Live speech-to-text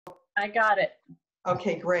I got it.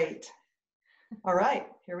 Okay, great. All right,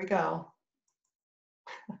 here we go.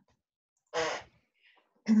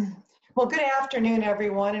 Well, good afternoon,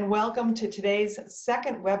 everyone, and welcome to today's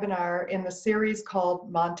second webinar in the series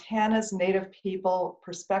called Montana's Native People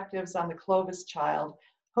Perspectives on the Clovis Child,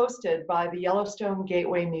 hosted by the Yellowstone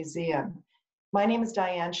Gateway Museum. My name is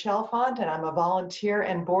Diane Chalfant, and I'm a volunteer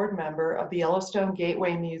and board member of the Yellowstone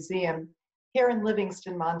Gateway Museum here in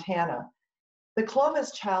Livingston, Montana. The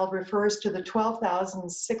Clovis Child refers to the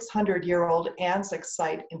 12,600-year-old Anzick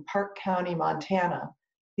site in Park County, Montana,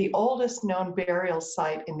 the oldest known burial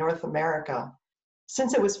site in North America.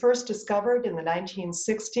 Since it was first discovered in the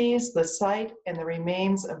 1960s, the site and the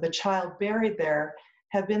remains of the child buried there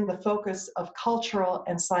have been the focus of cultural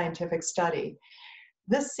and scientific study.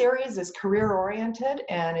 This series is career-oriented,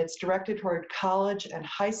 and it's directed toward college and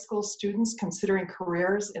high school students considering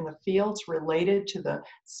careers in the fields related to the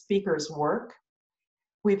speaker's work.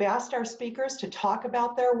 We've asked our speakers to talk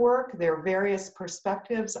about their work, their various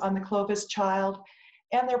perspectives on the Clovis Child,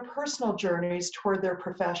 and their personal journeys toward their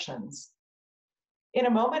professions. In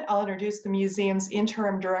a moment, I'll introduce the museum's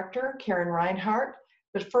interim director, Karen Reinhardt,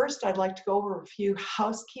 but first I'd like to go over a few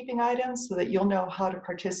housekeeping items so that you'll know how to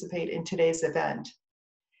participate in today's event.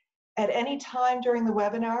 At any time during the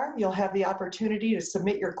webinar, you'll have the opportunity to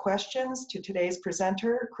submit your questions to today's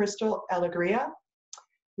presenter, Crystal Alegria.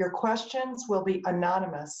 Your questions will be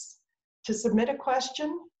anonymous. To submit a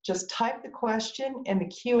question, just type the question in the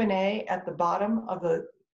Q&A at the bottom of the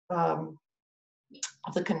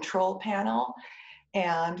control panel,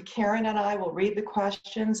 and Karen and I will read the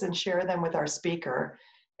questions and share them with our speaker.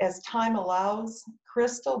 As time allows,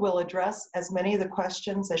 Crystal will address as many of the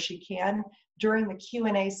questions as she can during the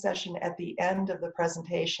Q&A session at the end of the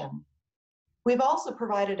presentation. We've also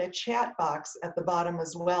provided a chat box at the bottom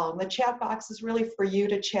as well, and the chat box is really for you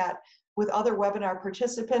to chat with other webinar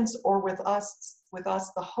participants or with us,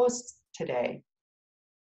 the hosts today.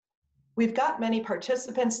 We've got many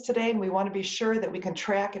participants today, and we want to be sure that we can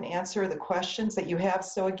track and answer the questions that you have.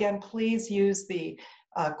 So again, please use the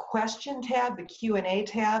question tab, the Q&A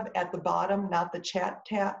tab at the bottom, not the chat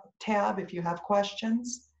tab if you have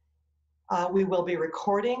questions. We will be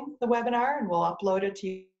recording the webinar, and we'll upload it to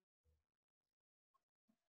you.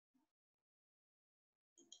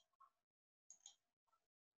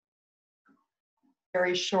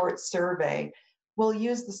 Very short survey. We'll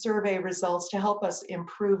use the survey results to help us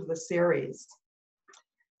improve the series.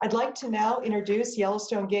 I'd like to now introduce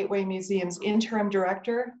Yellowstone Gateway Museum's interim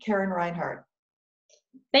director, Karen Reinhardt.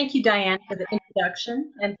 Thank you, Diane, for the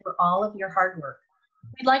introduction and for all of your hard work.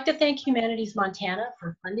 We'd like to thank Humanities Montana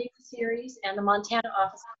for funding the series and the Montana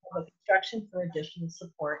Office of Public Instruction for additional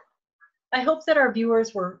support. I hope that our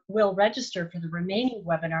viewers will register for the remaining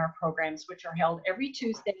webinar programs, which are held every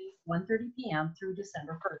Tuesday, 1:30 p.m. through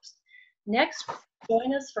December 1st. Next,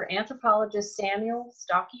 join us for anthropologist Samuel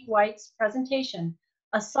Stocky White's presentation,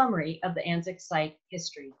 a summary of the Anzick site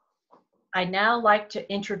history. I'd now like to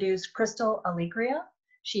introduce Crystal Alegria.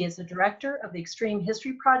 She is the director of the Extreme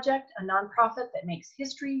History Project, a nonprofit that makes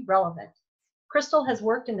history relevant. Crystal has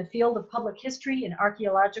worked in the field of public history and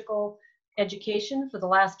archaeological education for the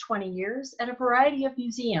last 20 years at a variety of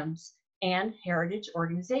museums and heritage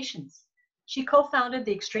organizations. She co-founded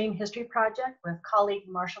the Extreme History Project with colleague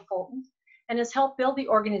Marsha Fulton and has helped build the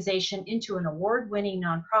organization into an award-winning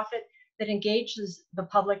nonprofit that engages the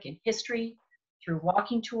public in history through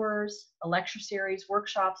walking tours, a lecture series,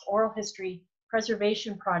 workshops, oral history,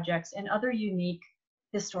 preservation projects, and other unique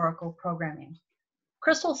historical programming.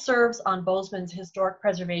 Crystal serves on Bozeman's Historic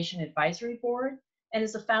Preservation Advisory Board and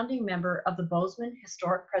is a founding member of the Bozeman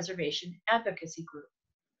Historic Preservation Advocacy Group.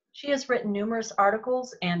 She has written numerous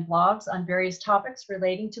articles and blogs on various topics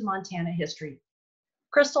relating to Montana history.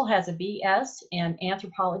 Crystal has a BS in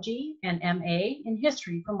Anthropology and M.A. in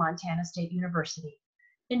History from Montana State University.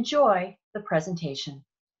 Enjoy the presentation.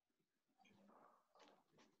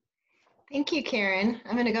 Thank you, Karen.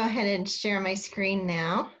 I'm going to go ahead and share my screen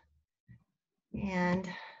now. And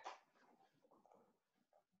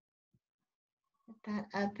get that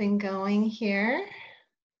up and going here.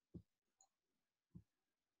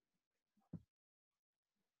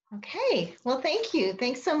 Okay, well, thank you.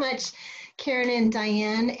 Thanks so much, Karen and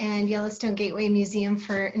Diane and Yellowstone Gateway Museum,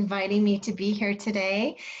 for inviting me to be here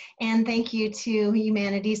today. And thank you to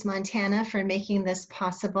Humanities Montana for making this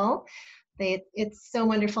possible. It's so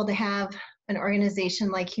wonderful to have an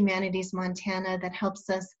organization like Humanities Montana that helps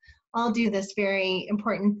us all do this very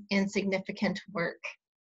important and significant work.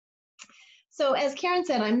 So as Karen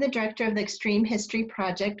said, I'm the director of the Extreme History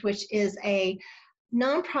Project, which is a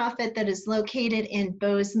nonprofit that is located in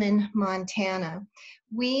Bozeman, Montana.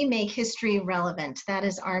 we make history relevant. That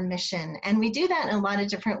is our mission. And we do that in a lot of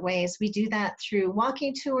different ways. We do that through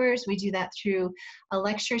walking tours. We do that through a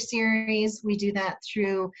lecture series. We do that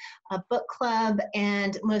through a book club.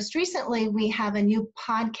 And most recently, we have a new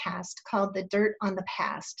podcast called The Dirt on the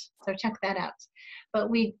Past. So check that out. But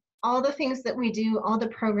all the things that we do, all the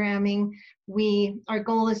programming, our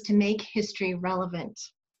goal is to make history relevant.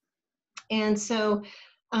 And so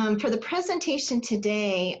for the presentation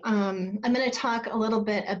today, I'm going to talk a little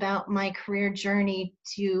bit about my career journey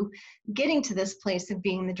to getting to this place of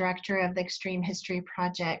being the director of the Extreme History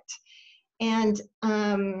Project, and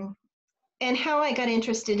how I got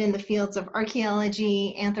interested in the fields of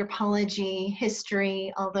archaeology, anthropology,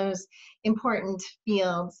 history, all those important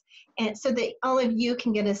fields, and so that all of you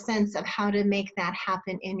can get a sense of how to make that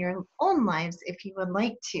happen in your own lives if you would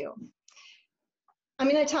like to. I'm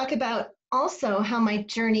going to talk about also how my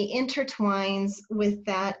journey intertwines with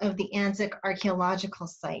that of the Anzick archaeological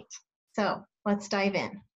site. So let's dive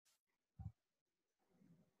in.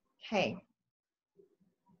 Okay.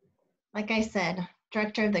 Like I said,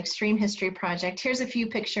 director of the Extreme History Project. Here's a few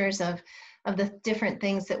pictures of the different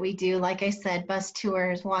things that we do. Like I said, bus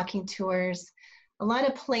tours, walking tours, a lot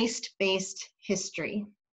of place-based history.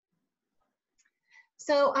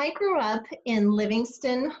 So I grew up in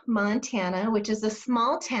Livingston, Montana, which is a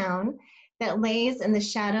small town that lays in the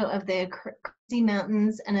shadow of the Crazy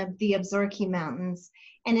Mountains and of the Absaroka Mountains,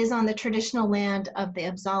 and is on the traditional land of the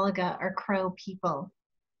Absaloga or Crow people.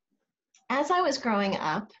 As I was growing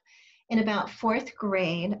up, in about 4th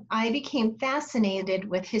grade, I became fascinated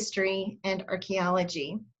with history and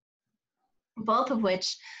archaeology, both of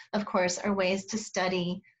which, of course, are ways to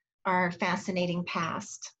study our fascinating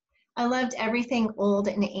past. I loved everything old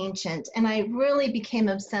and ancient, and I really became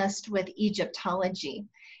obsessed with Egyptology,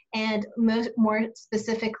 and more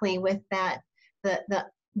specifically with that, the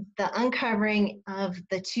uncovering of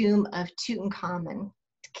the tomb of Tutankhamun,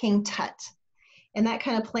 King Tut. And that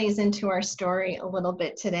kind of plays into our story a little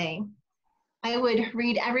bit today. I would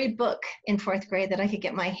read every book in 4th grade that I could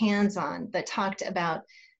get my hands on that talked about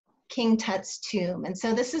King Tut's tomb. And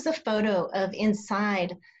so this is a photo of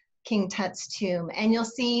inside King Tut's tomb, and you'll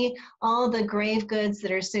see all the grave goods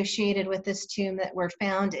that are associated with this tomb that were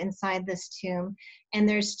found inside this tomb. And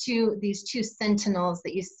there's these two sentinels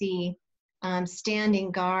that you see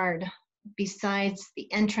standing guard besides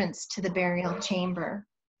the entrance to the burial chamber.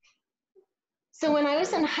 So when I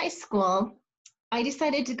was in high school, I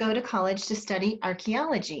decided to go to college to study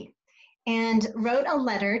archaeology, and wrote a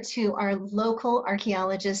letter to our local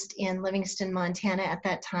archaeologist in Livingston, Montana at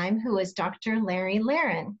that time, who was Dr. Larry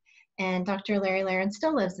Laren. And Dr. Larry Laren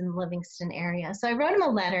still lives in the Livingston area. So I wrote him a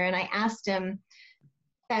letter and I asked him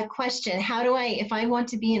that question: if I want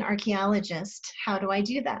to be an archaeologist, how do I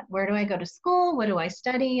do that? Where do I go to school? What do I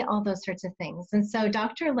study? All those sorts of things. And so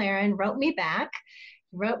Dr. Laren wrote me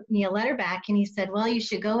a letter back, and he said, well, you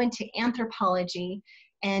should go into anthropology,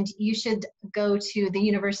 and you should go to the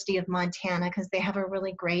University of Montana because they have a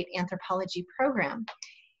really great anthropology program.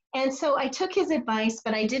 And so I took his advice,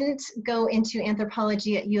 but I didn't go into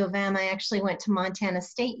anthropology at U of M. I actually went to Montana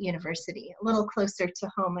State University, a little closer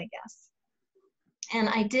to home, I guess. And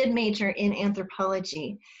I did major in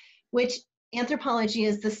anthropology, which anthropology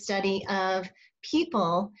is the study of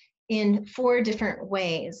people in 4 different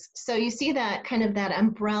ways. So you see that kind of that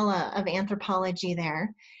umbrella of anthropology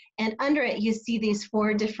there. And under it, you see these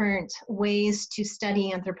 4 different ways to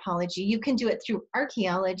study anthropology. You can do it through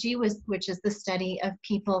archaeology, which is the study of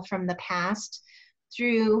people from the past,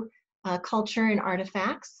 through culture and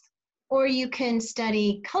artifacts. Or you can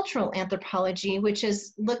study cultural anthropology, which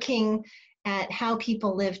is looking at how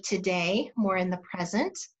people live today, more in the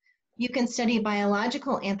present. You can study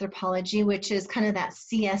biological anthropology, which is kind of that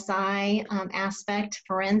CSI aspect,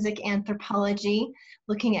 forensic anthropology,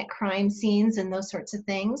 looking at crime scenes and those sorts of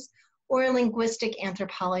things, or linguistic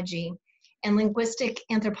anthropology. And linguistic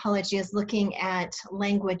anthropology is looking at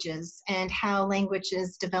languages and how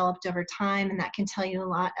languages developed over time, and that can tell you a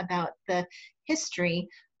lot about the history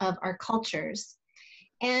of our cultures.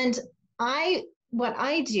 And what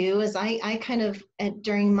I do is I kind of,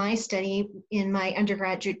 during my study in my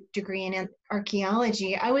undergraduate degree in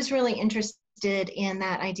archaeology, I was really interested in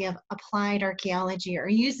that idea of applied archaeology, or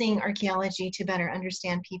using archaeology to better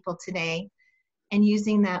understand people today, and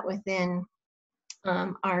using that within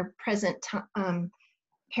our present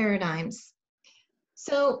paradigms.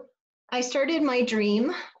 So I started my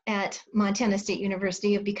dream at Montana State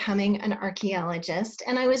University of becoming an archaeologist,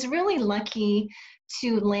 and I was really lucky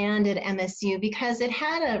to land at MSU because it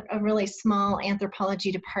had a really small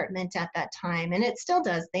anthropology department at that time, and it still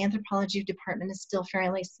does. The anthropology department is still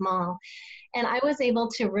fairly small. And I was able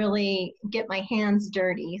to really get my hands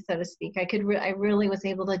dirty, so to speak. I really was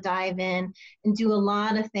able to dive in and do a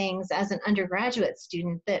lot of things as an undergraduate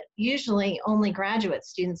student that usually only graduate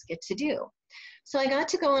students get to do. So I got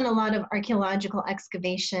to go on a lot of archaeological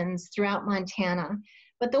excavations throughout Montana.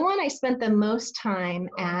 But the one I spent the most time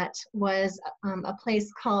at was a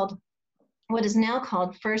place called, what is now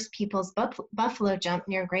called First Peoples Buffalo Jump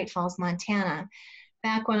near Great Falls, Montana.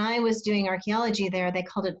 Back when I was doing archaeology there, they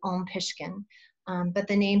called it Pishkin, but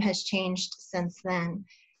the name has changed since then.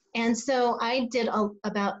 And so I did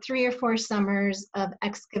about 3 or 4 summers of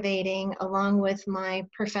excavating along with my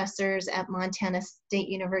professors at Montana State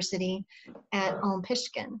University at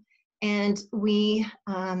Pishkin. And we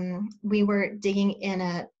were digging in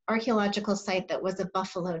an archaeological site that was a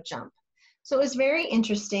buffalo jump. So it was very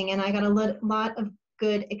interesting, and I got a lot of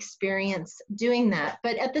good experience doing that.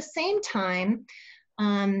 But at the same time,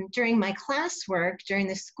 during my classwork, during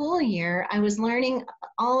the school year, I was learning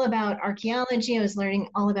all about archaeology, I was learning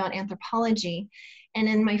all about anthropology. And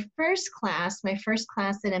in my first class at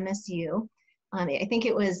MSU, I think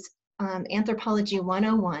it was Anthropology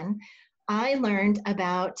 101, I learned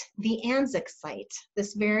about the Anzick site,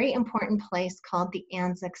 this very important place called the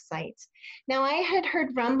Anzick site. Now, I had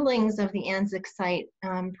heard rumblings of the Anzick site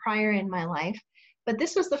prior in my life, but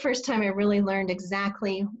this was the first time I really learned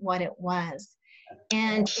exactly what it was.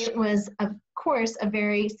 And it was, of course, a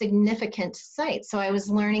very significant site. So I was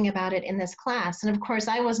learning about it in this class. And of course,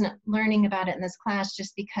 I wasn't learning about it in this class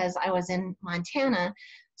just because I was in Montana.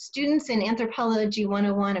 Students in Anthropology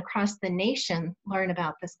 101 across the nation learn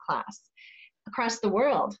about this class. Across the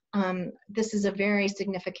world, this is a very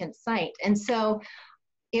significant site. And so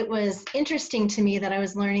it was interesting to me that I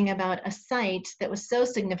was learning about a site that was so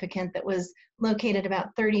significant that was located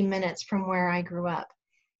about 30 minutes from where I grew up.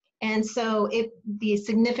 And so the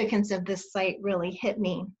significance of this site really hit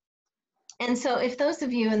me. And so if those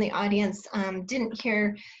of you in the audience didn't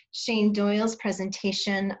hear Shane Doyle's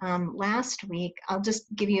presentation last week, I'll just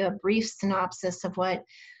give you a brief synopsis of what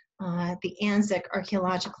the Anzick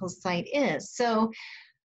archaeological site is. So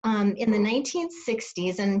in the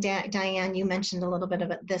 1960s, and Diane, you mentioned a little bit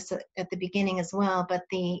about this at the beginning as well, but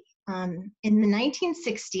in the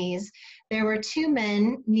 1960s, there were 2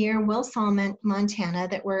 men near Wilson, Montana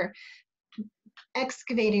that were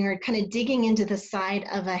excavating or kind of digging into the side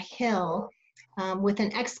of a hill with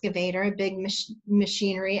an excavator, a big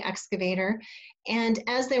machinery excavator. And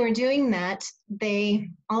as they were doing that, they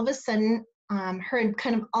all of a sudden heard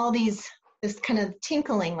kind of this kind of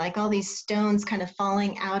tinkling, like all these stones kind of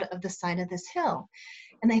falling out of the side of this hill.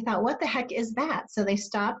 And they thought, what the heck is that? So they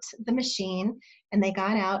stopped the machine and they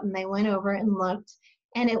got out and they went over and looked.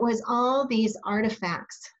 And it was all these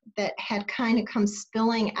artifacts that had kind of come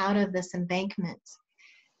spilling out of this embankment.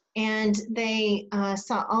 And they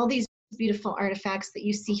saw all these beautiful artifacts that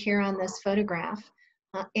you see here on this photograph.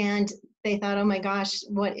 And they thought, oh my gosh,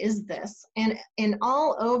 what is this? And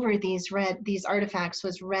all over these artifacts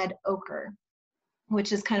was red ochre,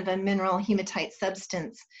 which is kind of a mineral hematite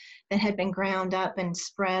substance that had been ground up and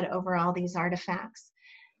spread over all these artifacts.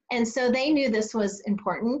 And so they knew this was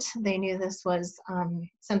important. They knew this was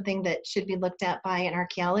something that should be looked at by an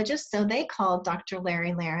archaeologist. So they called Dr.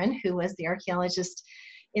 Larry Laren, who was the archaeologist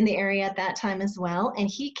in the area at that time as well. And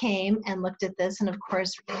he came and looked at this and of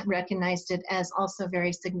course recognized it as also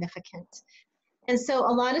very significant. And so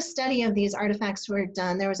a lot of study of these artifacts were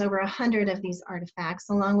done. There was over 100 of these artifacts,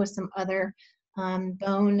 along with some other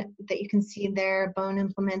bone that you can see there, bone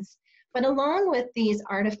implements. But along with these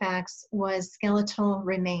artifacts was skeletal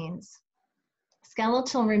remains.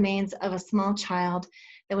 Skeletal remains of a small child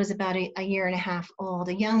that was about a year and a half old,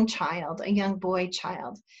 a young child, a young boy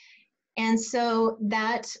child. And so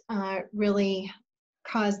that really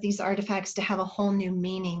caused these artifacts to have a whole new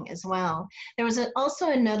meaning as well. There was also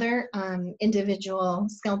another individual,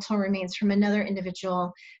 skeletal remains from another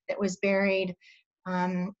individual that was buried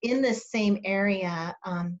in this same area,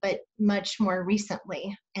 but much more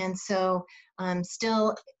recently. And so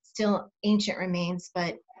still ancient remains,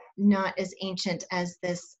 but not as ancient as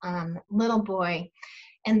this little boy.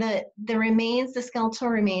 And the remains, the skeletal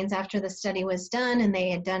remains, after the study was done, and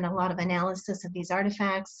they had done a lot of analysis of these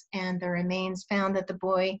artifacts, and the remains found that the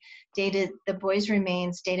boy's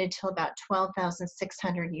remains dated till about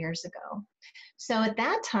 12,600 years ago. So at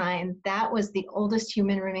that time, that was the oldest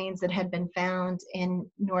human remains that had been found in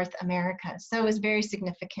North America. So it was very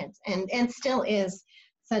significant, and still is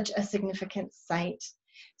such a significant site.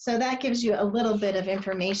 So that gives you a little bit of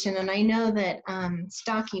information. And I know that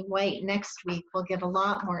Stocky White next week will give a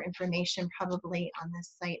lot more information probably on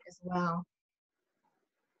this site as well,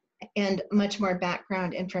 and much more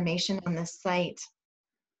background information on this site.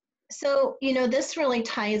 So, you know, this really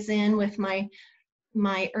ties in with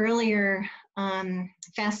my earlier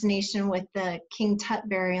fascination with the King Tut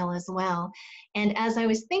burial as well. And as I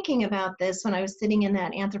was thinking about this, when I was sitting in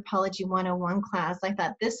that Anthropology 101 class, I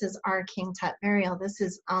thought, this is our King Tut burial. This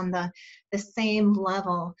is on the same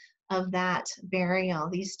level of that burial.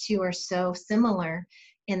 These two are so similar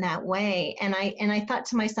in that way. And I thought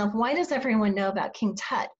to myself, why does everyone know about King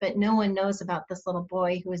Tut, but no one knows about this little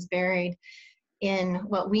boy who was buried in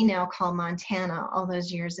what we now call Montana all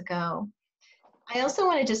those years ago? I also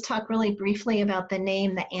want to just talk really briefly about the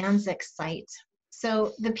name, the Anzick site.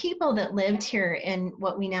 So the people that lived here in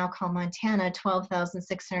what we now call Montana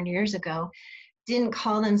 12,600 years ago didn't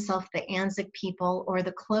call themselves the Anzick people or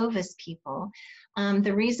the Clovis people.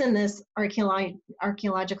 The reason this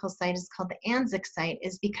archaeological site is called the Anzick site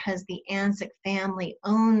is because the Anzick family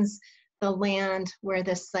owns the land where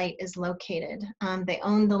this site is located. They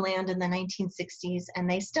owned the land in the 1960s, and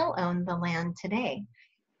they still own the land today.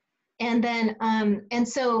 And then, and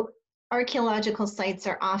so archaeological sites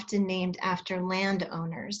are often named after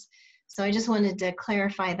landowners. So I just wanted to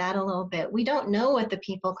clarify that a little bit. We don't know what the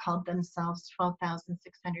people called themselves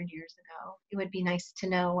 12,600 years ago. It would be nice to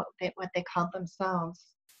know what they called themselves.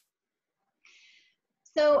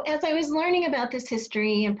 So as I was learning about this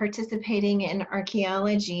history and participating in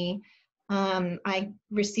archaeology, I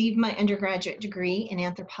received my undergraduate degree in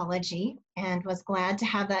anthropology and was glad to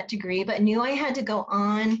have that degree, but knew I had to go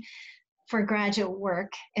on for graduate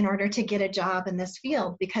work in order to get a job in this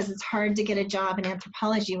field, because it's hard to get a job in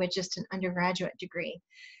anthropology with just an undergraduate degree.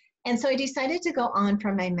 And so I decided to go on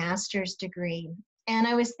for my master's degree. And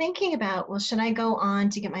I was thinking about, well, should I go on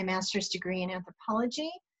to get my master's degree in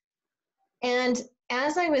anthropology? And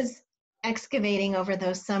as I was excavating over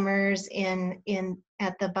those summers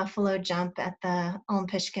at the Buffalo Jump, at the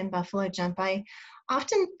Olmpischken Buffalo Jump, I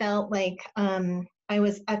often felt like I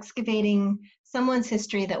was excavating someone's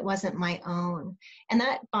history that wasn't my own. And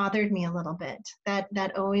that bothered me a little bit.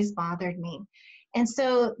 That always bothered me. And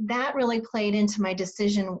so that really played into my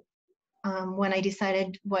decision when I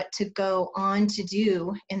decided what to go on to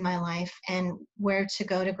do in my life and where to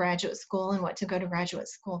go to graduate school and what to go to graduate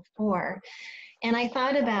school for. And I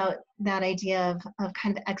thought about that idea of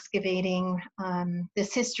kind of excavating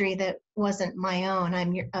this history that wasn't my own.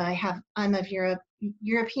 I'm of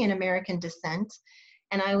European American descent,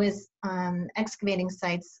 and I was excavating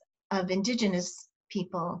sites of indigenous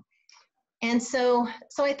people. And so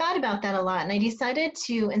I thought about that a lot, and I decided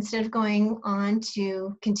to, instead of going on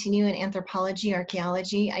to continue in anthropology,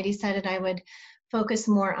 archaeology, I decided I would focus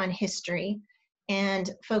more on history and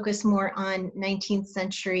focus more on 19th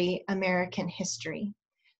century American history.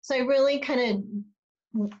 So I really kind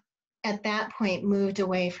of, at that point, moved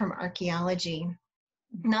away from archaeology.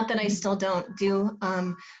 Not that I still don't do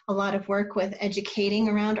a lot of work with educating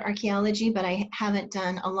around archaeology, but I haven't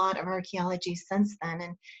done a lot of archaeology since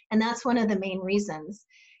then. And that's one of the main reasons.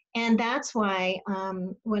 And that's why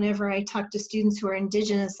whenever I talk to students who are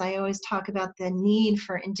indigenous, I always talk about the need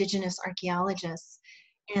for indigenous archaeologists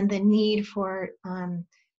and the need for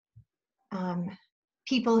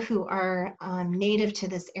people who are native to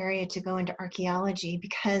this area to go into archaeology,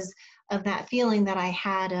 because of that feeling that I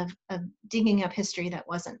had of digging up history that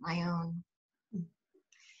wasn't my own.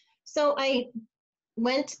 So I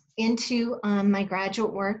went into my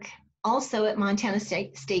graduate work also at Montana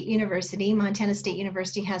State University. Montana State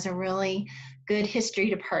University has a really good history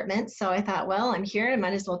department. So I thought, well, I'm here, I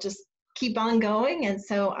might as well just keep on going. And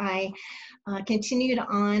so I continued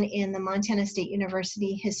on in the Montana State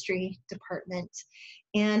University history department.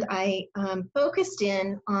 And I focused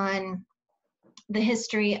in on the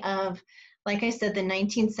history of, like I said, the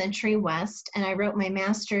 19th century West, and I wrote my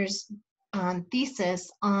master's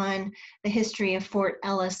thesis on the history of Fort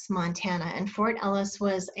Ellis, Montana. And Fort Ellis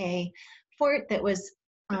was a fort that was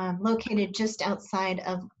located just outside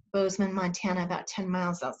of Bozeman, Montana, about 10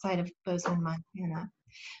 miles outside of Bozeman, Montana.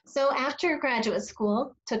 So after graduate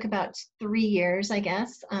school, took about 3 years, I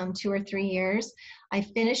guess, 2 or 3 years, I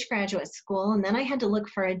finished graduate school, and then I had to look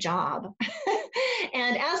for a job.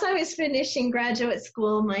 And as I was finishing graduate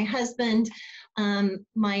school, my husband,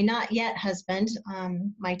 my not yet husband,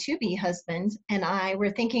 my to-be husband, and I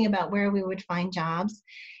were thinking about where we would find jobs.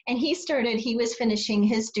 And he was finishing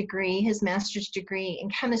his degree, his master's degree in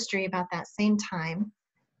chemistry about that same time.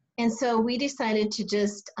 And so we decided to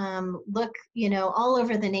just look, all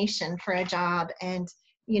over the nation for a job. And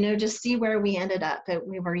just see where we ended up.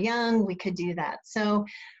 We were young, we could do that. So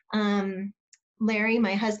Larry,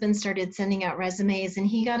 my husband, started sending out resumes, and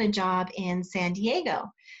he got a job in San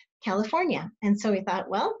Diego, California. And so we thought,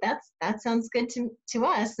 well, that sounds good to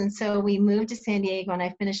us. And so we moved to San Diego, and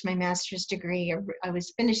I finished my master's degree. I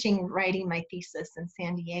was finishing writing my thesis in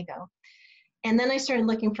San Diego. And then I started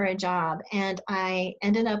looking for a job, and I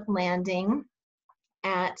ended up landing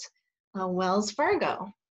at Wells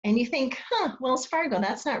Fargo. And you think, Wells Fargo,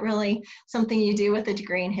 that's not really something you do with a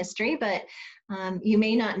degree in history, but you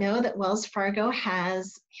may not know that Wells Fargo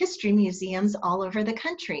has history museums all over the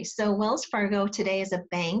country. So Wells Fargo today is a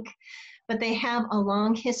bank, but they have a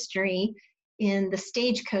long history in the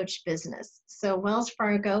stagecoach business. So Wells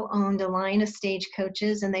Fargo owned a line of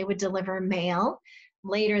stagecoaches, and they would deliver mail.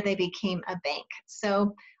 Later, they became a bank.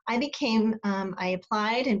 So I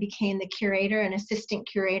applied and became the curator and assistant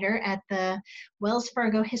curator at the Wells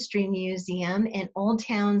Fargo History Museum in Old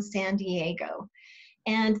Town, San Diego.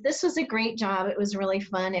 And this was a great job. It was really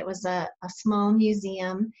fun. It was a small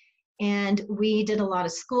museum, and we did a lot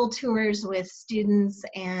of school tours with students,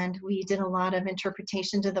 and we did a lot of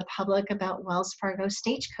interpretation to the public about Wells Fargo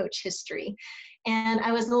stagecoach history. And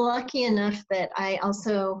I was lucky enough that I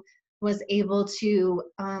also was able to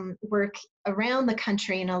work around the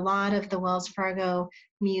country in a lot of the Wells Fargo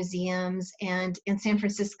museums. And in San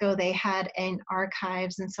Francisco, they had an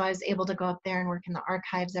archives. And so I was able to go up there and work in the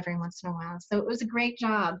archives every once in a while. So it was a great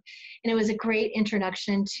job. And it was a great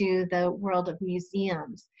introduction to the world of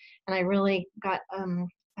museums. And I really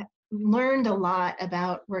learned a lot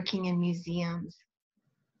about working in museums.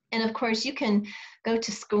 And of course, you can go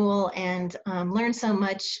to school and learn so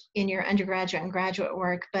much in your undergraduate and graduate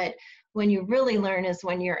work, but when you really learn is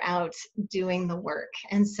when you're out doing the work.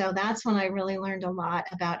 And so that's when I really learned a lot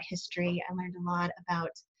about history. I learned a lot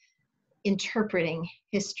about interpreting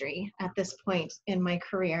history at this point in my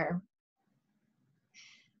career.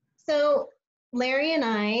 So Larry and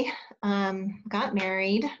I got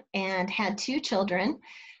married and had 2 children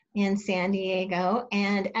in San Diego.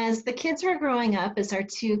 And as the kids were growing up, as our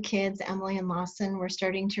 2 kids, Emily and Lawson, were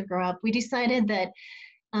starting to grow up, we decided that,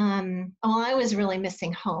 I was really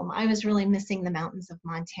missing home. I was really missing the mountains of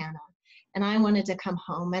Montana. And I wanted to come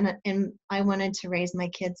home, and I wanted to raise my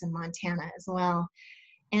kids in Montana as well.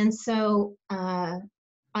 And so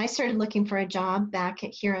I started looking for a job back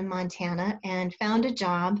here in Montana, and found a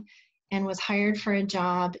job and was hired for a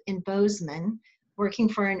job in Bozeman, working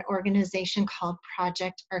for an organization called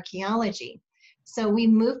Project Archaeology. So we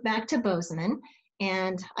moved back to Bozeman,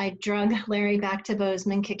 and I drug Larry back to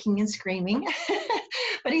Bozeman kicking and screaming,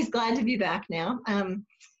 but he's glad to be back now.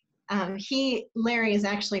 Larry is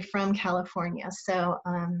actually from California, so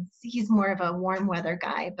he's more of a warm weather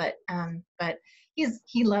guy, but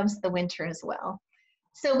he loves the winter as well.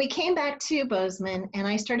 So we came back to Bozeman, and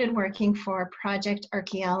I started working for Project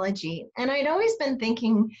Archaeology. And I'd always been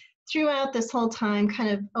thinking throughout this whole time,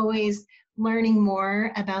 kind of always learning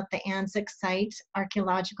more about the Anzick site,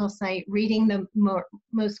 archaeological site, reading the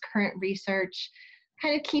most current research,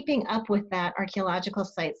 kind of keeping up with that archaeological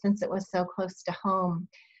site since it was so close to home.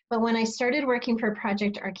 But when I started working for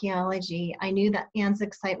Project Archaeology, I knew that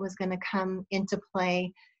Anzick site was going to come into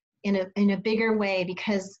play in a bigger way,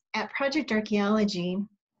 because at Project Archaeology,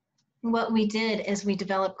 what we did is we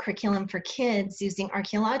developed curriculum for kids using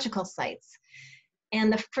archaeological sites.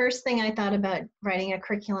 And the first thing I thought about writing a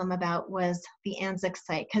curriculum about was the Anzick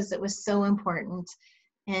site, because it was so important,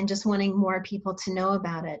 and just wanting more people to know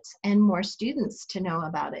about it and more students to know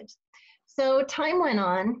about it. So time went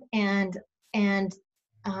on, and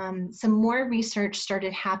some more research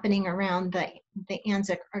started happening around the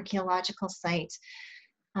Anzick archaeological site.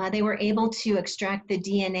 They were able to extract the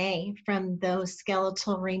DNA from those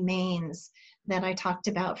skeletal remains that I talked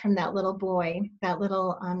about from that little boy, that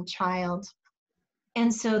little child.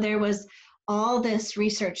 And so there was all this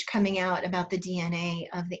research coming out about the DNA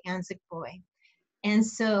of the Anzick boy. And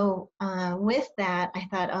so with that, I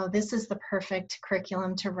thought, oh, this is the perfect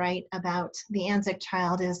curriculum to write about the Anzick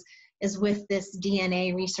child, is with this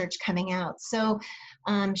DNA research coming out. So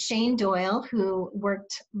Shane Doyle, who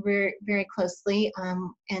worked very, very closely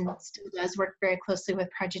and still does work very closely with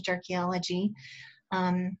Project Archaeology,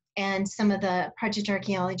 and some of the Project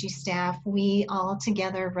Archaeology staff, we all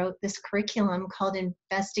together wrote this curriculum called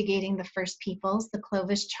Investigating the First Peoples, the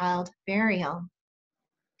Clovis Child Burial.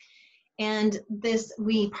 And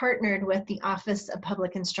we partnered with the Office of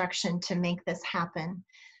Public Instruction to make this happen.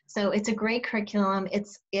 So it's a great curriculum.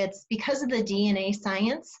 It's because of the DNA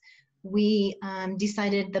science, we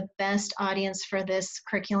decided the best audience for this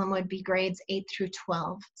curriculum would be grades 8 through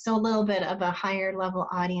 12. So a little bit of a higher level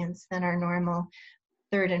audience than our normal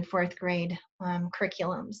 3rd and 4th grade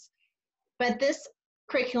curriculums. But this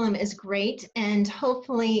curriculum is great, and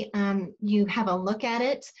hopefully you have a look at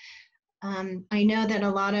it. I know that a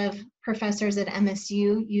lot of professors at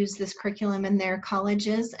MSU use this curriculum in their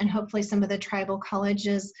colleges, and hopefully some of the tribal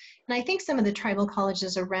colleges, and I think some of the tribal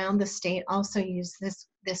colleges around the state also use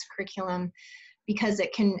this curriculum, because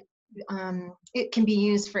it can be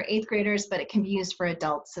used for 8th graders, but it can be used for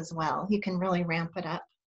adults as well. You can really ramp it up.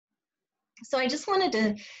 So I just wanted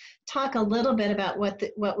to talk a little bit about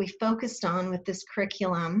what we focused on with this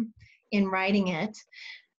curriculum in writing it.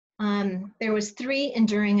 There was 3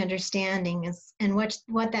 enduring understandings, and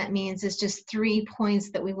what that means is just 3 points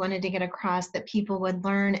that we wanted to get across that people would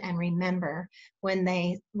learn and remember when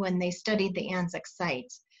they studied the Anzick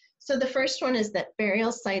site. So the first one is that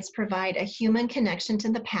burial sites provide a human connection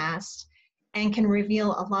to the past and can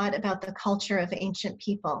reveal a lot about the culture of ancient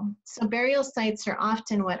people. So burial sites are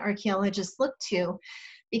often what archaeologists look to,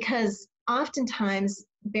 because oftentimes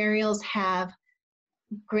burials have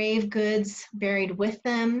grave goods buried with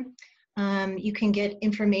them. You can get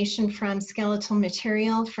information from skeletal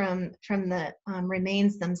material from the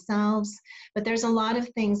remains themselves, but there's a lot of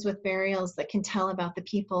things with burials that can tell about the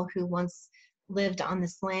people who once lived on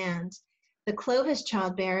this land. The Clovis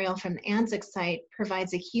child burial from the Anzick site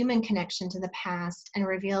provides a human connection to the past and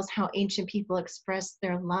reveals how ancient people expressed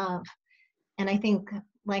their love. And I think,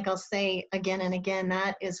 like I'll say again and again,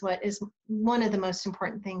 that is what is one of the most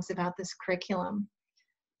important things about this curriculum.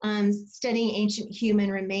 Studying ancient human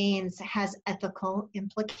remains has ethical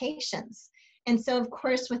implications. And so, of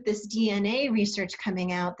course, with this DNA research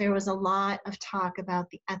coming out, there was a lot of talk about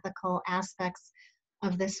the ethical aspects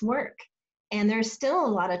of this work. And there's still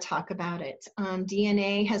a lot of talk about it.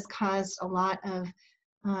 DNA has caused a lot of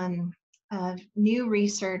new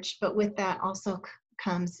research, but with that also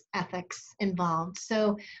comes ethics involved.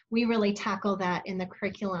 So we really tackle that in the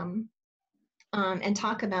curriculum and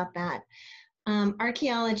talk about that.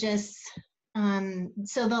 Archaeologists,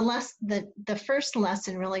 so the first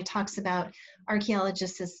lesson really talks about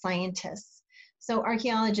archaeologists as scientists. So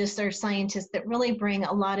archaeologists are scientists that really bring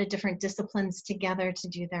a lot of different disciplines together to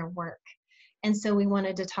do their work. And so we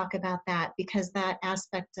wanted to talk about that, because that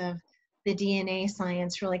aspect of the DNA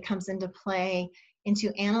science really comes into play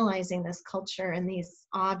into analyzing this culture and these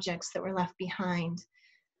objects that were left behind.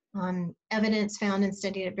 Evidence found and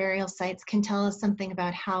studied at burial sites can tell us something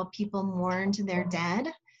about how people mourned their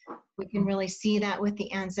dead. We can really see that with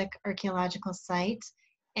the Anzick archaeological site.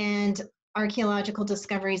 And archaeological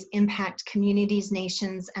discoveries impact communities,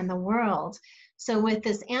 nations, and the world. So with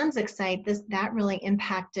this Anzick site, that really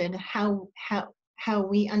impacted how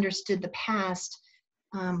we understood the past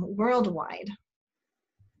worldwide.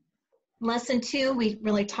 Lesson 2, we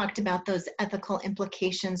really talked about those ethical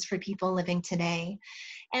implications for people living today.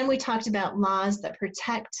 And we talked about laws that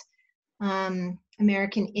protect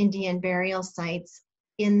American Indian burial sites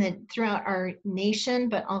throughout our nation,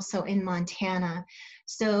 but also in Montana.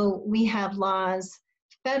 So we have laws,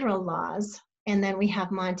 federal laws, and then we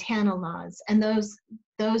have Montana laws. And those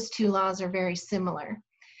 2 laws are very similar.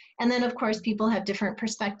 And then, of course, people have different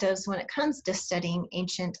perspectives when it comes to studying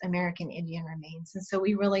ancient American Indian remains. And so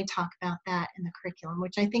we really talk about that in the curriculum,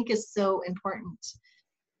 which I think is so important.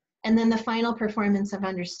 And then the final performance of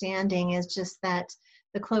understanding is just that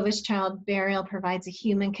the Clovis child burial provides a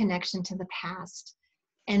human connection to the past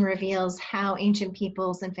and reveals how ancient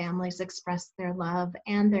peoples and families express their love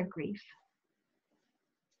and their grief.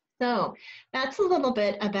 So that's a little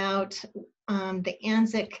bit about the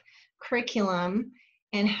Anzick curriculum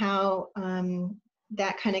and how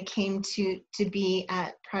that kind of came to be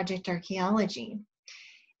at Project Archaeology.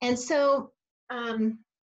 And so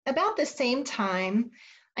about the same time,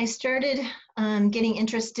 I started getting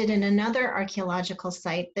interested in another archaeological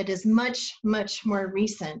site that is much, much more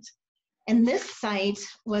recent. And this site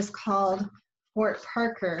was called Fort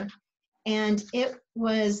Parker. And it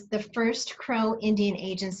was the first Crow Indian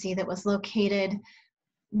agency that was located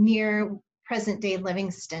near present-day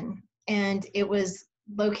Livingston. And it was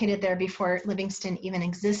located there before Livingston even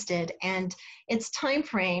existed. And its time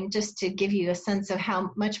frame, just to give you a sense of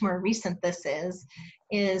how much more recent this is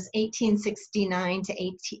 1869 to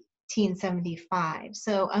 1875.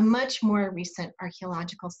 So a much more recent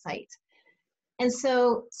archaeological site. And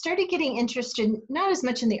so started getting interested, not as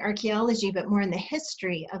much in the archaeology, but more in the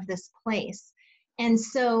history of this place. And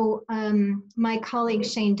so my colleague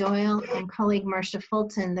Shane Doyle and colleague Marsha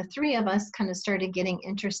Fulton, the 3 of us kind of started getting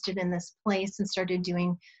interested in this place and started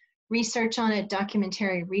doing research on it,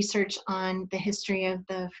 documentary research on the history of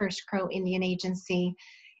the first Crow Indian Agency,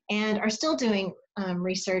 and are still doing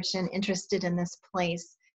research and interested in this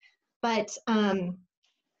place. But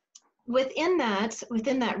within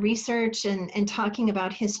that research and talking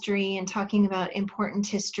about history and talking about important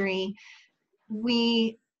history,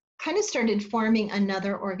 we kind of started forming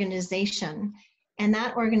another organization. And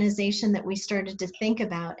that organization that we started to think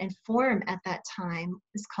about and form at that time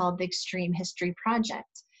is called the Extreme History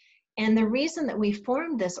Project. And the reason that we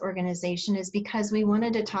formed this organization is because we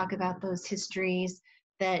wanted to talk about those histories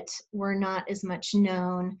that were not as much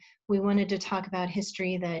known. We wanted to talk about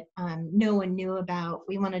history that no one knew about.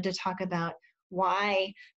 We wanted to talk about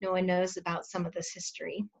why no one knows about some of this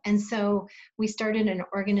history. And so we started an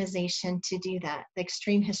organization to do that, the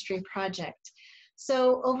Extreme History Project.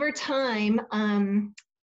 So over time,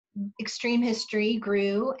 Extreme History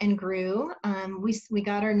grew and grew. We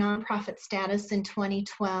got our nonprofit status in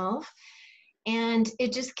 2012, and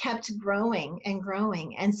it just kept growing and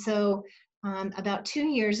growing. And so about 2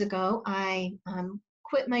 years ago, I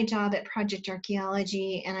quit my job at Project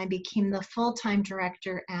Archaeology, and I became the full-time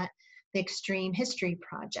director at the Extreme History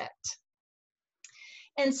Project.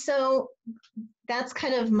 And so that's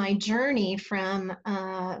kind of my journey from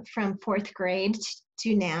fourth grade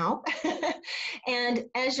to now. And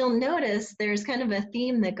as you'll notice, there's kind of a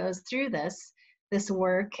theme that goes through this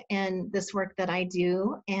work and this work that I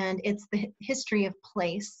do, and it's the history of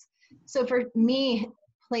place. So for me,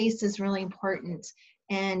 place is really important,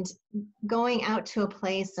 and going out to a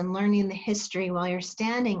place and learning the history while you're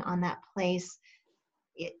standing on that place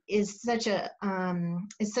is such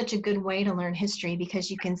a good way to learn history,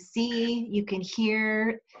 because you can see, you can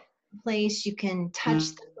hear the place, you can touch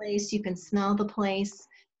the place, you can smell the place.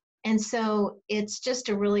 And so it's just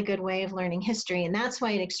a really good way of learning history. And that's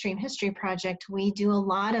why at Extreme History Project, we do a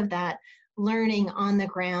lot of that learning on the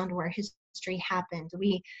ground where history happened.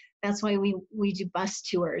 That's why we do bus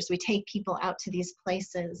tours. We take people out to these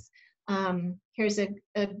places. Here's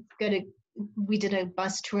we did a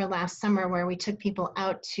bus tour last summer where we took people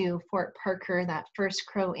out to Fort Parker, that first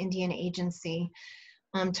Crow Indian agency,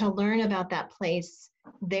 to learn about that place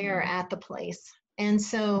there at the place. And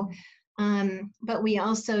so, but we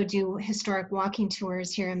also do historic walking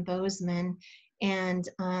tours here in Bozeman. And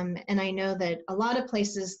I know that a lot of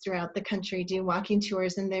places throughout the country do walking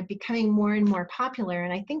tours, and they're becoming more and more popular.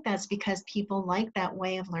 And I think that's because people like that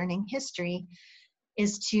way of learning history,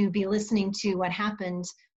 is to be listening to what happened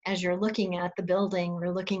as you're looking at the building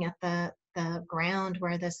or looking at the ground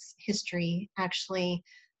where this history actually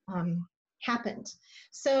happened.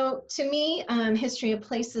 So to me, history of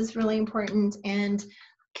place is really important, and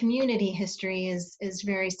community history is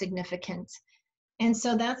very significant. And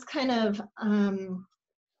so that's kind of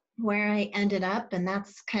where I ended up, and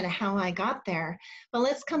that's kind of how I got there. But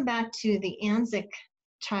let's come back to the Anzick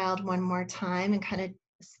child one more time and kind of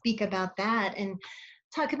speak about that and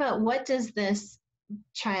talk about, what does this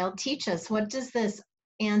child teach us? What does this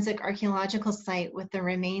Anzick archaeological site with the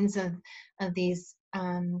remains of these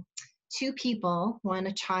two people, one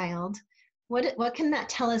a child, what can that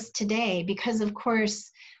tell us today? Because of course,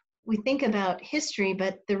 we think about history,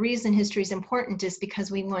 but the reason history is important is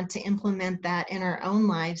because we want to implement that in our own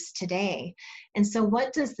lives today. And so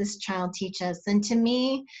what does this child teach us? And to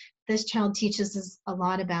me, this child teaches us a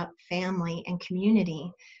lot about family and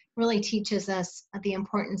community. Really teaches us the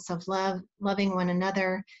importance of loving one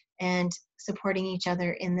another, and supporting each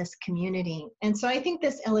other in this community. And so I think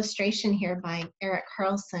this illustration here by Eric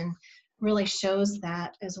Carlson really shows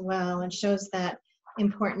that as well, and shows that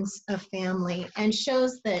importance of family, and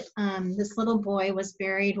shows that this little boy was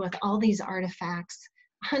buried with all these artifacts,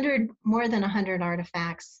 more than 100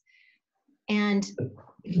 artifacts. And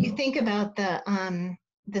if you think about the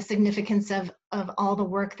significance of all the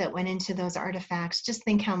work that went into those artifacts, just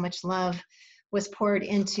think how much love was poured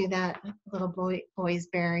into that little boy's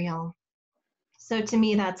burial. So to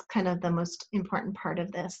me, that's kind of the most important part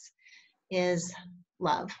of this, is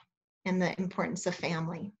love and the importance of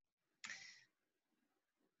family.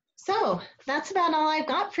 So that's about all I've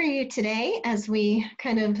got for you today, as we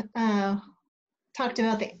kind of talked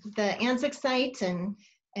about the Anzick site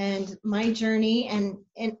and my journey, and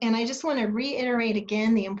I just want to reiterate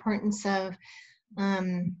again the importance of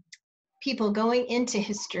people going into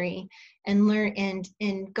history and learn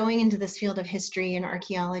and going into this field of history and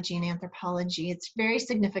archaeology and anthropology. It's very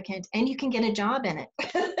significant, and you can get a job in it.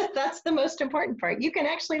 That's the most important part. You can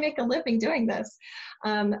actually make a living doing this.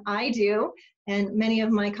 I do, and many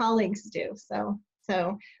of my colleagues do. So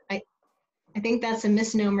I think that's a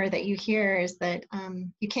misnomer that you hear, is that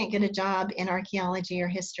you can't get a job in archaeology or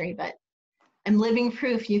history, but I'm living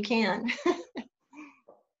proof you can.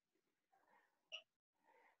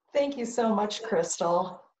 Thank you so much,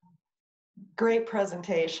 Crystal. Great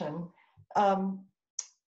presentation.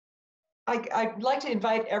 I'd like to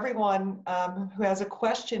invite everyone who has a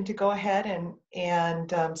question to go ahead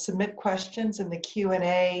and submit questions in the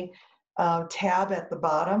Q&A tab at the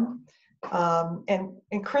bottom.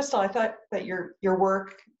 And Crystal, I thought that your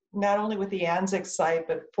work, not only with the Anzick site,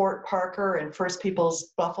 but Fort Parker and First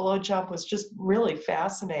Peoples Buffalo Jump was just really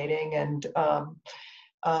fascinating and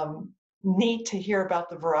neat to hear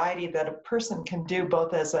about the variety that a person can do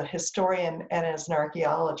both as a historian and as an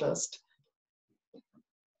archaeologist.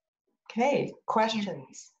 Okay,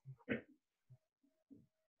 questions?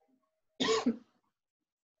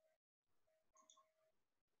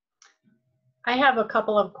 I have a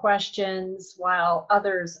couple of questions while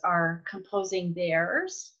others are composing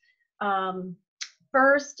theirs.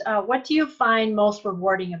 First, what do you find most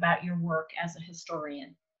rewarding about your work as a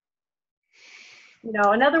historian? You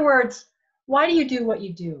know, in other words, why do you do what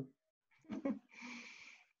you do?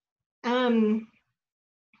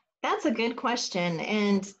 That's a good question.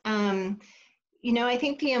 And, you know, I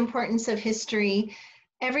think the importance of history,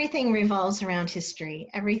 everything revolves around history.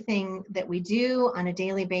 Everything that we do on a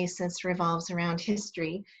daily basis revolves around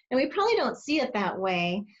history. And we probably don't see it that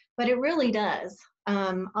way, but it really does.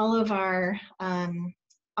 All of our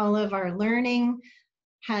learning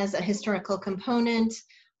has a historical component.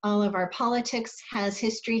 All of our politics has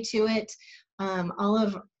history to it. All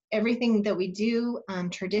of everything that we do,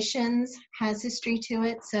 traditions, has history to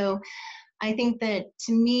it. So I think that,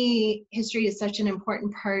 to me, history is such an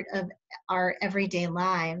important part of our everyday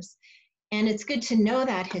lives. And it's good to know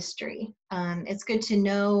that history. It's good to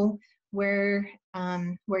know where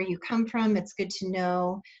you come from. It's good to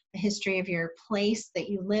know the history of your place that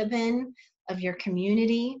you live in, of your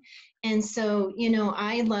community. And so, you know,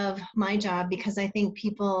 I love my job because I think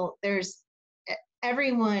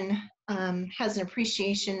everyone has an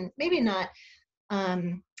appreciation, maybe not,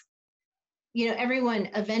 you know, everyone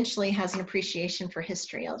eventually has an appreciation for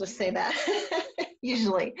history. I'll just say that,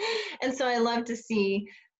 usually. And so I love to see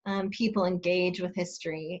people engage with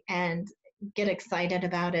history and get excited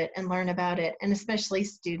about it and learn about it, and especially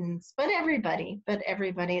students, but everybody.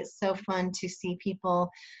 It's so fun to see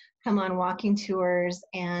people come on walking tours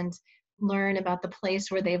and learn about the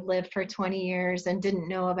place where they've lived for 20 years and didn't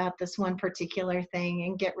know about this one particular thing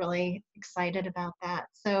and get really excited about that.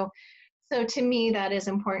 So to me, that is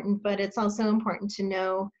important, but it's also important to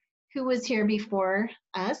know who was here before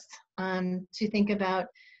us, to think about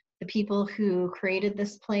the people who created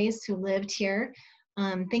this place, who lived here.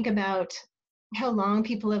 Think about how long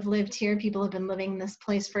people have lived here. People have been living in this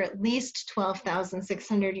place for at least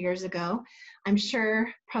 12,600 years ago. I'm sure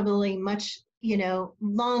probably much, you know,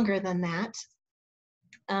 longer than that.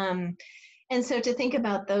 And so to think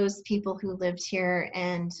about those people who lived here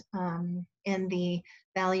and the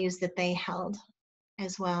values that they held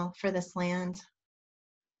as well for this land.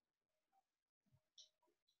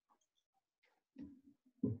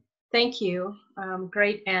 Thank you.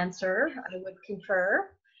 Great answer. I would concur.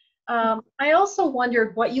 I also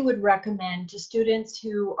wondered what you would recommend to students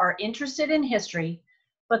who are interested in history,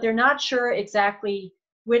 but they're not sure exactly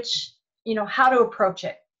which, you know, how to approach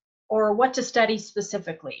it or what to study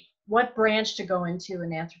specifically, what branch to go into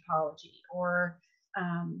in anthropology, or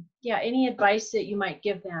yeah, any advice that you might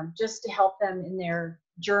give them just to help them in their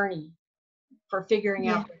journey for figuring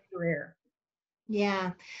out their career.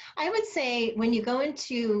 Yeah, I would say when you go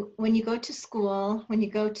to school, when you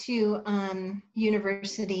go to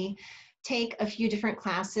university, take a few different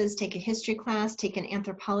classes, take a history class, take an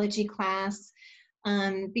anthropology class,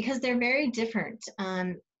 because they're very different.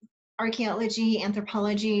 Archaeology,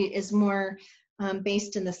 anthropology is more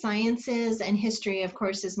based in the sciences, and history, of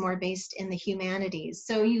course, is more based in the humanities.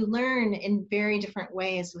 So you learn in very different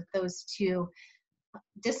ways with those two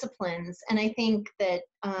disciplines. And I think that,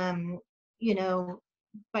 you know,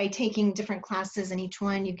 by taking different classes in each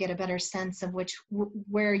one, you get a better sense of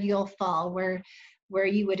where you'll fall, where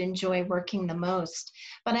you would enjoy working the most.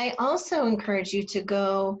 But I also encourage you to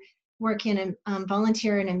go work in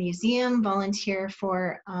volunteer in a museum, volunteer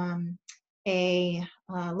for a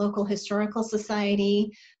local historical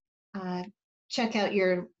society, check out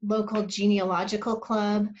your local genealogical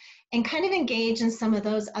club, and kind of engage in some of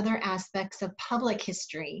those other aspects of public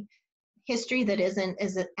history that isn't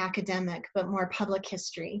as academic, but more public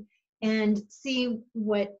history, and see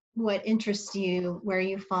what interests you, where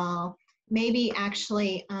you fall. Maybe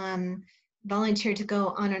actually volunteer to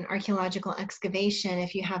go on an archaeological excavation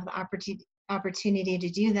if you have the opportunity to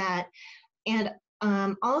do that, and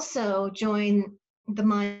also join the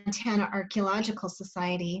Montana Archaeological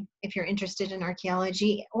Society if you're interested in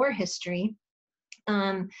archaeology or history,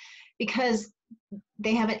 because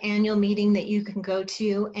they have an annual meeting that you can go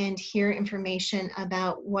to and hear information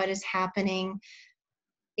about what is happening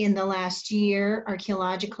in the last year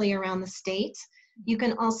archaeologically around the state. You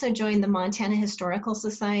can also join the Montana Historical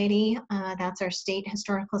Society. That's our state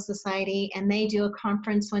historical society, and they do a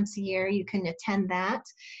conference once a year. You can attend that,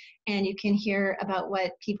 and you can hear about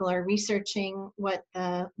what people are researching, what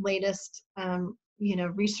the latest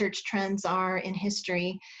research trends are in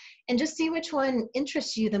history, and just see which one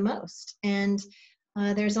interests you the most. And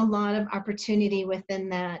there's a lot of opportunity within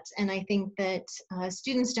that, and I think that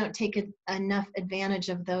students don't take enough advantage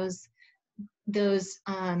of those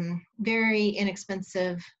very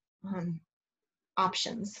inexpensive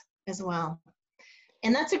options as well.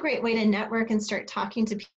 And that's a great way to network and start talking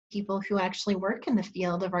to people who actually work in the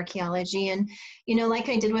field of archaeology. And, like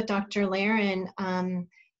I did with Dr. Laren,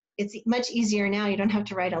 it's much easier now. You don't have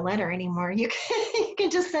to write a letter anymore. You can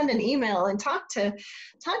just send an email and talk to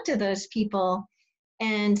those people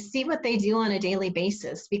and see what they do on a daily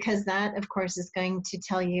basis, because that, of course, is going to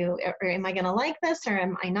tell you, or am I going to like this, or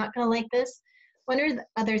am I not going to like this? One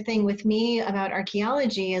other thing with me about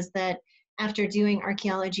archaeology is that after doing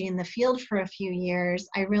archaeology in the field for a few years,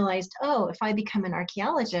 I realized, oh, if I become an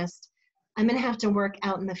archaeologist, I'm going to have to work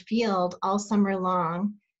out in the field all summer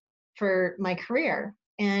long for my career.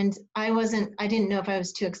 And I didn't know if I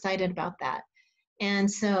was too excited about that.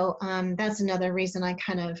 And so that's another reason I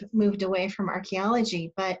kind of moved away from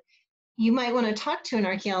archaeology. But you might want to talk to an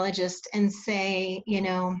archaeologist and say,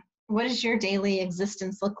 what does your daily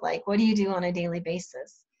existence look like? What do you do on a daily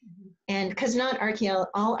basis? Mm-hmm. And because not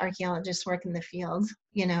all archaeologists work in the field,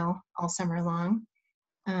 all summer long.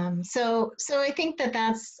 So I think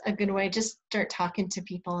that's a good way. Just start talking to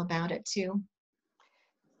people about it too.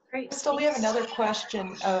 Great. So we have another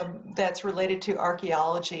question that's related to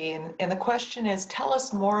archaeology, and the question is, tell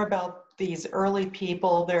us more about these early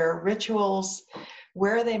people, their rituals,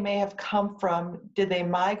 where they may have come from. Did they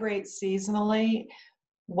migrate seasonally?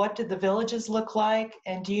 What did the villages look like?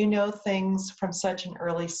 And do you know things from such an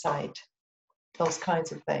early site? Those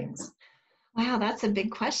kinds of things. Wow, that's a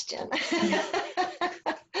big question.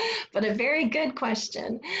 But a very good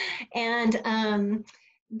question. And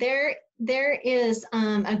there is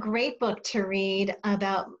a great book to read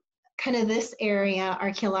about kind of this area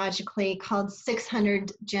archaeologically called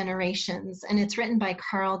 600 Generations, and it's written by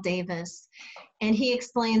Carl Davis, and he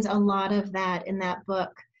explains a lot of that in that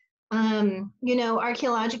book.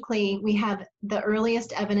 Archaeologically, we have the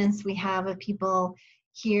earliest evidence we have of people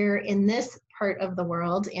here in this part of the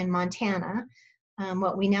world in Montana.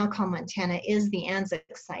 What we now call Montana is the Anzick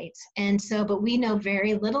site. And so, but we know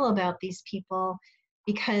very little about these people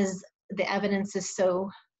because the evidence is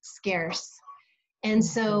so scarce. And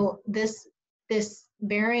so this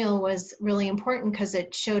burial was really important because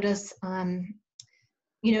it showed us,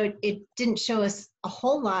 it didn't show us a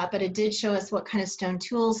whole lot, but it did show us what kind of stone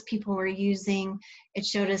tools people were using. It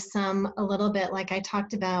showed us a little bit, like I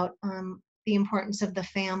talked about, the importance of the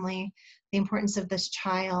family, the importance of this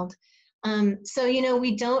child. So,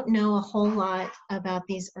 we don't know a whole lot about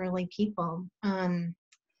these early people. And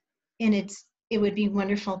it would be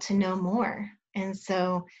wonderful to know more. And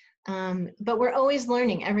so, but we're always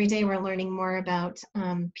learning. Every day we're learning more about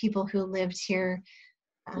people who lived here.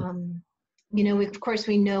 Of course,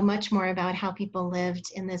 we know much more about how people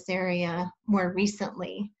lived in this area more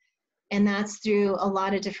recently. And that's through a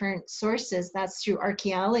lot of different sources. That's through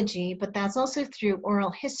archaeology, but that's also through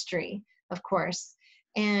oral history, of course.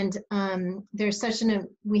 And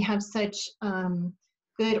we have such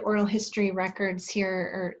good oral history records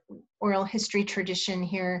here, or oral history tradition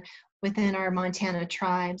here within our Montana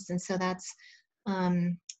tribes. And so that's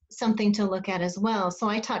something to look at as well. So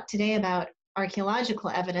I talked today about archaeological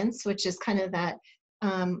evidence, which is kind of that,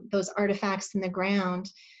 those artifacts in the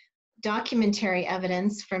ground. Documentary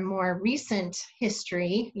evidence from more recent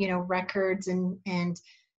history, records and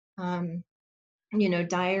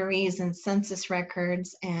diaries and census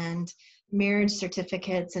records and marriage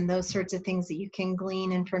certificates and those sorts of things that you can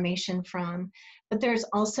glean information from. But there's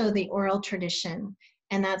also the oral tradition,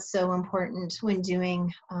 and that's so important when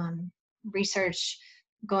doing research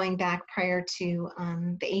going back prior to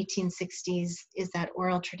the 1860s, is that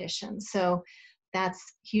oral tradition. So that's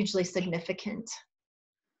hugely significant.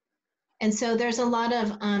 And so there's a lot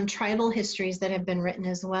of tribal histories that have been written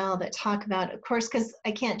as well that talk about, of course, because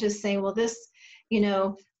I can't just say, well, this,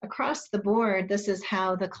 across the board, this is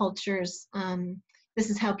how the cultures,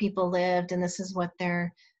 this is how people lived, and this is what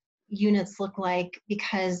their units look like,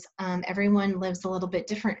 because everyone lives a little bit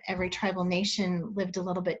different. Every tribal nation lived a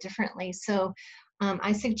little bit differently. So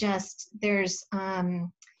I suggest there's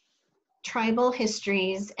tribal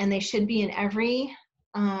histories, and they should be in every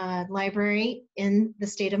library in the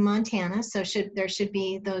state of Montana. So there should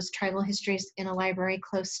be those tribal histories in a library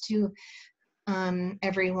close to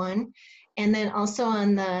everyone. And then also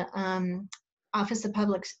on the Office of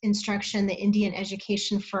Public Instruction, the Indian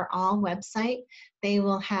Education for All website, they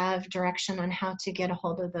will have direction on how to get a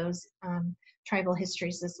hold of those tribal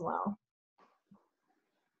histories as well.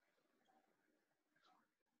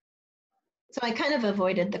 So I kind of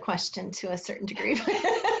avoided the question to a certain degree,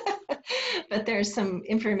 but there's some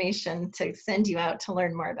information to send you out to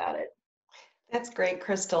learn more about it. That's great,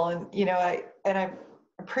 Crystal. And I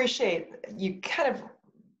appreciate you kind of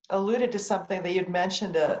alluded to something that you'd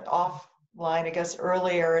mentioned offline, I guess,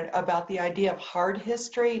 earlier about the idea of hard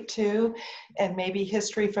history too, and maybe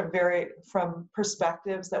history from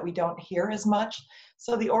perspectives that we don't hear as much.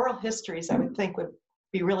 So the oral histories, I would think, would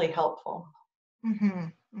be really helpful. Mm-hmm.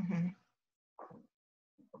 Mm-hmm.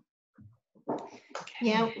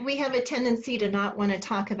 Yeah, we have a tendency to not want to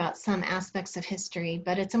talk about some aspects of history,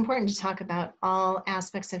 but it's important to talk about all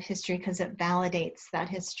aspects of history because it validates that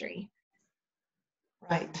history.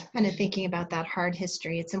 Right. Kind of thinking about that hard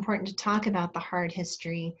history. It's important to talk about the hard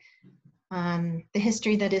history, the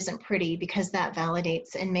history that isn't pretty, because that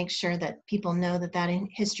validates and makes sure that people know that that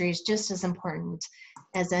history is just as important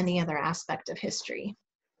as any other aspect of history.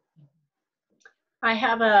 I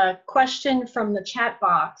have a question from the chat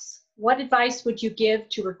box. What advice would you give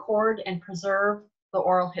to record and preserve the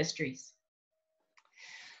oral histories?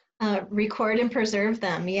 Record and preserve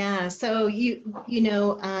them, yeah. So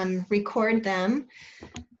record them,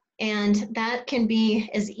 and that can be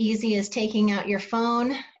as easy as taking out your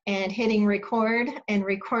phone and hitting record and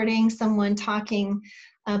recording someone talking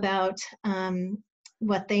about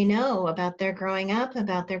what they know about their growing up,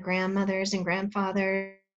 about their grandmothers and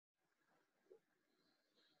grandfathers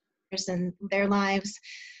and their lives.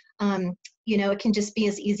 It can just be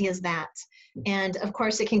as easy as that. And of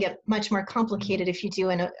course, it can get much more complicated if you do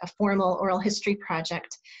a formal oral history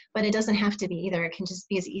project, but it doesn't have to be either. It can just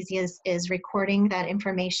be as easy as recording that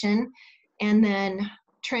information and then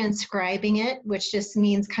transcribing it, which just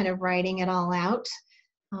means kind of writing it all out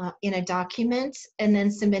in a document and then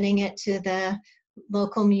submitting it to the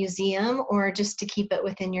local museum or just to keep it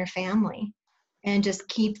within your family. And just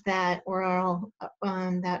keep that oral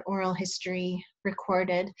history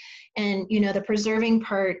recorded. And the preserving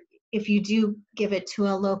part, if you do give it to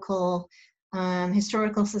a local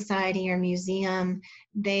historical society or museum,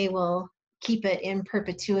 they will keep it in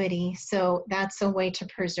perpetuity. So that's a way to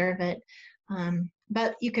preserve it.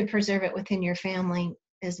 But you could preserve it within your family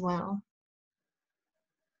as well.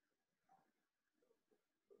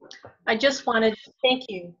 I just wanted to thank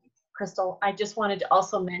you, Crystal. I just wanted to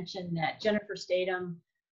also mention that Jennifer Statham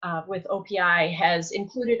with OPI has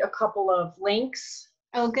included a couple of links.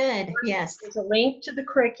 Oh, good. Yes. There's a link to the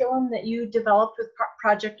curriculum that you developed with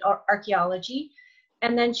Project Archaeology.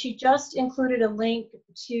 And then she just included a link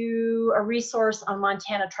to a resource on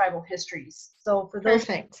Montana tribal histories. So for those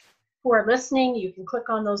who are listening, you can click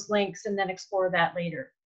on those links and then explore that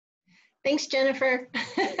later. Thanks, Jennifer.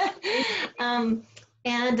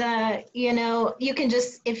 You can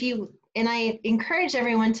just, and I encourage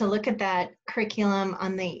everyone to look at that curriculum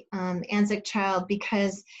on the Anzick child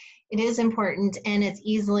because it is important and it's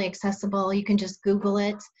easily accessible. You can just Google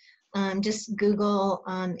it. Just Google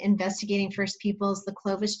Investigating First Peoples, the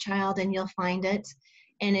Clovis Child, and you'll find it.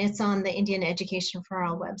 And it's on the Indian Education for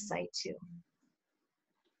All website too.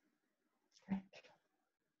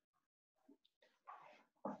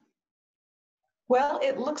 Well,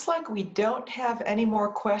 it looks like we don't have any more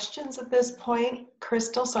questions at this point,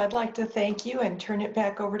 Crystal, so I'd like to thank you and turn it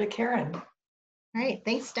back over to Karen. All right,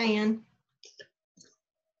 thanks, Diane.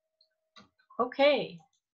 Okay,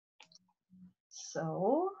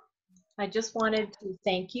 so I just wanted to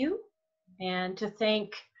thank you and to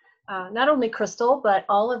thank not only Crystal, but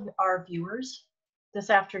all of our viewers this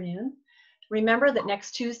afternoon. Remember that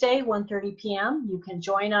next Tuesday, 1:30 p.m., you can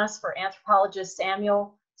join us for anthropologist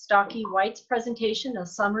Samuel Stocky White's presentation, a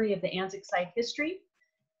summary of the Anzick site history.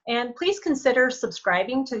 And please consider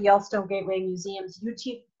subscribing to Yellowstone Gateway Museum's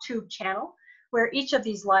YouTube channel, where each of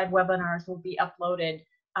these live webinars will be uploaded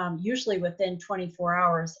usually within 24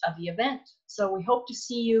 hours of the event. So we hope to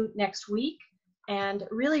see you next week and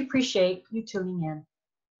really appreciate you tuning in.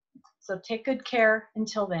 So take good care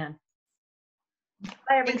until then. Bye,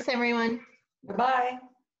 everyone. Thanks, everyone. Goodbye.